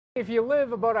If you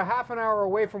live about a half an hour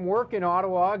away from work in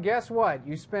Ottawa, guess what?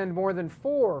 You spend more than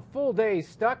 4 full days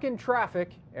stuck in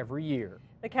traffic every year.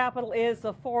 The capital is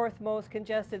the 4th most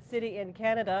congested city in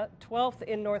Canada, 12th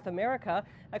in North America,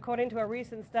 according to a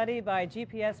recent study by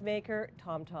GPS maker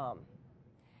TomTom.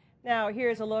 Now,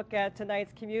 here's a look at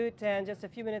tonight's commute, and just a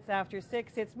few minutes after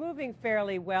 6, it's moving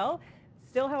fairly well.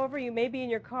 Still, however, you may be in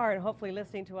your car and hopefully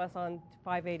listening to us on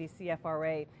 580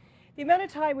 CFRA. The amount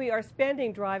of time we are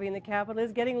spending driving the capital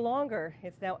is getting longer.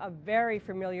 It's now a very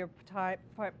familiar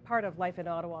part of life in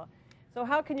Ottawa. So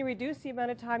how can you reduce the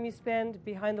amount of time you spend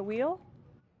behind the wheel?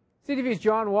 CTV's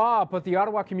John Waugh put the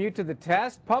Ottawa commute to the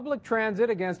test. Public transit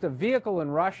against a vehicle in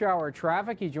rush hour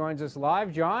traffic. He joins us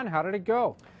live. John, how did it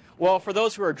go? Well, for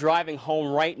those who are driving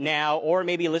home right now or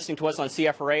maybe listening to us on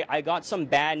CFRA, I got some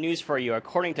bad news for you.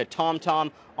 According to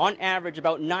TomTom, on average,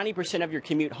 about 90% of your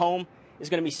commute home is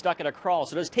going to be stuck at a crawl.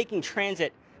 So does taking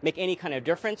transit make any kind of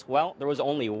difference? Well, there was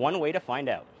only one way to find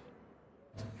out.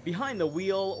 Behind the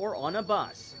wheel or on a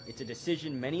bus, it's a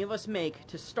decision many of us make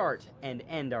to start and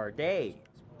end our day.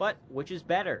 But which is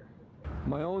better?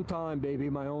 My own time, baby,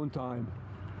 my own time.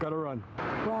 Gotta run.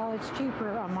 Well, it's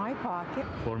cheaper on my pocket.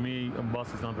 For me, a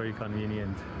bus is not very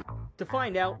convenient. To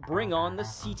find out, bring on the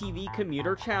CTV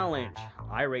Commuter Challenge.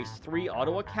 I raced 3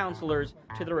 Ottawa councillors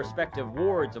to their respective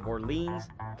wards of Orléans,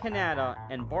 Canada,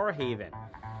 and Barrhaven.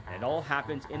 And it all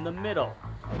happens in the middle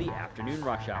of the afternoon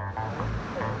rush hour.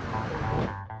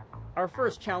 Our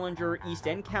first challenger, East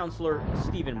End councillor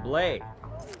Stephen Blais.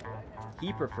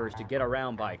 He prefers to get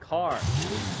around by car.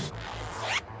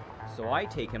 So I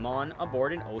take him on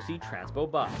aboard an OC Transpo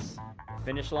bus.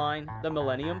 Finish line, the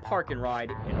Millennium Park and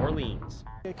Ride in Orleans.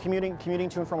 Commuting to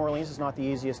and from Orleans is not the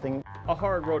easiest thing. A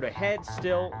hard road ahead,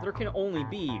 still, there can only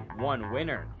be one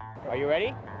winner. Are you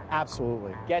ready?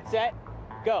 Absolutely. Get set,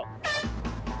 go.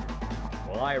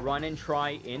 While I run and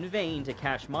try in vain to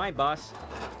catch my bus,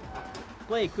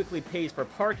 Blais quickly pays for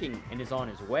parking and is on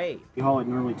his way. I'd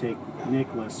normally take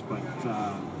Nicholas, but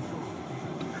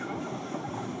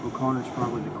O'Connor's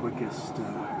probably the quickest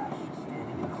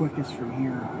from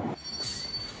here.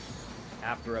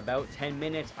 After about 10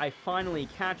 minutes, I finally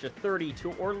catch a 30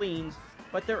 to Orleans,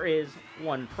 but there is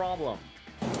one problem.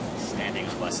 Standing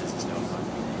on buses is no fun.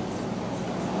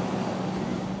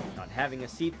 Not having a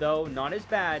seat, though, not as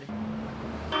bad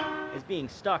as being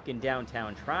stuck in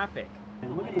downtown traffic.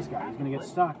 And look at this guy, he's going to get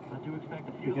stuck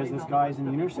because this guy's in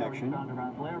the intersection.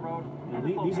 And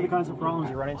these are the kinds of problems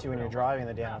you run into when you're driving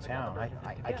the downtown.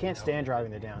 I can't stand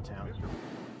driving the downtown.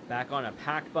 Back on a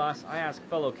packed bus, I ask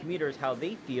fellow commuters how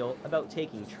they feel about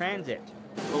taking transit.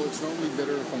 Well, it's normally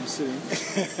better if I'm sitting.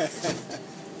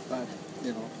 But,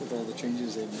 you know, with all the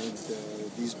changes they've made,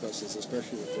 these buses,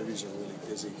 especially the 30s, are really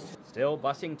busy. Still,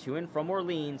 busing to and from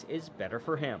Orleans is better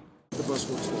for him. The bus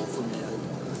works well for me.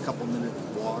 A couple-minute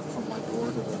walk from my door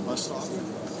to the bus stop,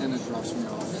 and it drops me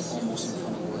off almost in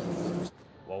front of work.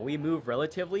 While we move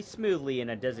relatively smoothly in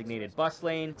a designated bus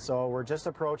lane. So we're just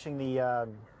approaching the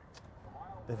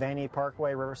Vanier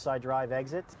Parkway Riverside Drive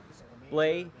exit.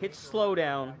 Blais hits slow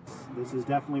down. This is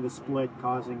definitely the split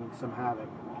causing some havoc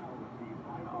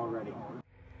already.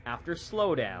 After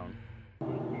slowdown.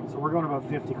 So we're going about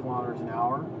 50 kilometers an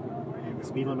hour, and the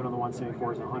speed limit on the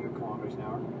 174 is 100 kilometers an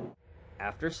hour.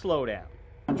 After slowdown.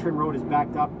 Trim Road is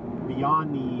backed up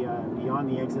beyond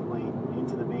the exit lane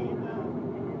into the main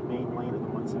lane of the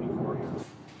 174.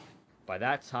 By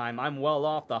that time, I'm well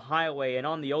off the highway and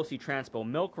on the OC Transpo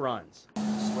milk runs.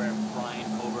 This is where Brian,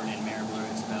 Coburn, and Maribler,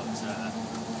 it's about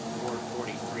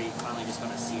 4:43. Finally just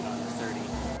got a seat on the 30.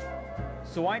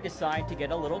 So I decide to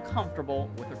get a little comfortable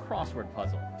with a crossword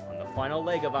puzzle. On the final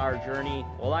leg of our journey,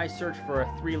 while I search for a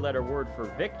 3-letter word for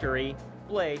victory,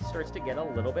 Blais starts to get a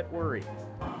little bit worried.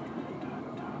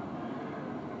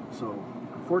 So,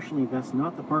 unfortunately, that's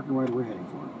not the park and ride we're heading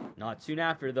for. Not soon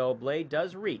after, though, Blais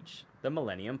does reach the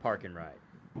Millennium Park and Ride.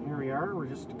 Here we are. We're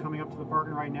just coming up to the park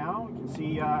and ride now. You can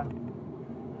see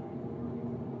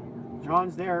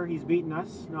John's there. He's beaten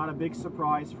us. Not a big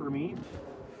surprise for me.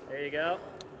 There you go.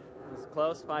 It was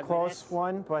close, 5 minutes. Close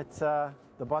one, but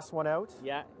the bus went out.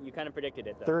 Yeah, you kind of predicted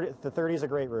it, though. The 30 is a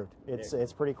great route.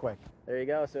 It's pretty quick. There you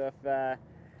go. So if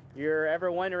you're ever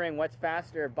wondering what's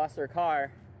faster, bus or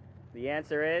car, the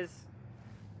answer is?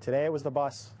 Today it was the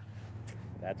bus.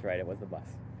 That's right, it was the bus.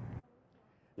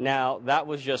 Now, that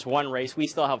was just one race. We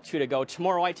still have 2 to go.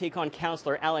 Tomorrow I take on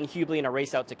Councillor Alan Hubley in a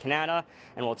race out to Canada,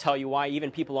 and we'll tell you why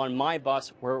even people on my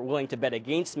bus were willing to bet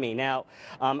against me. Now,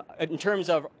 in terms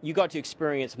of you got to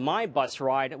experience my bus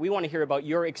ride, we want to hear about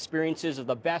your experiences of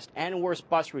the best and worst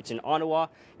bus routes in Ottawa.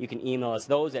 You can email us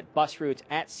those at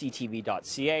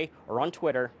busroutes@ctv.ca or on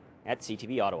Twitter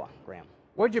 @CTV Ottawa. Graham.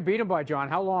 What'd you beat him by, John?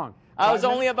 How long? I was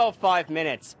only about 5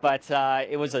 minutes, but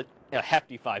it was a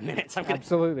hefty 5 minutes.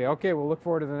 Absolutely. Okay, we'll look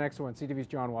forward to the next one. CTV's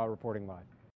John Waugh reporting live.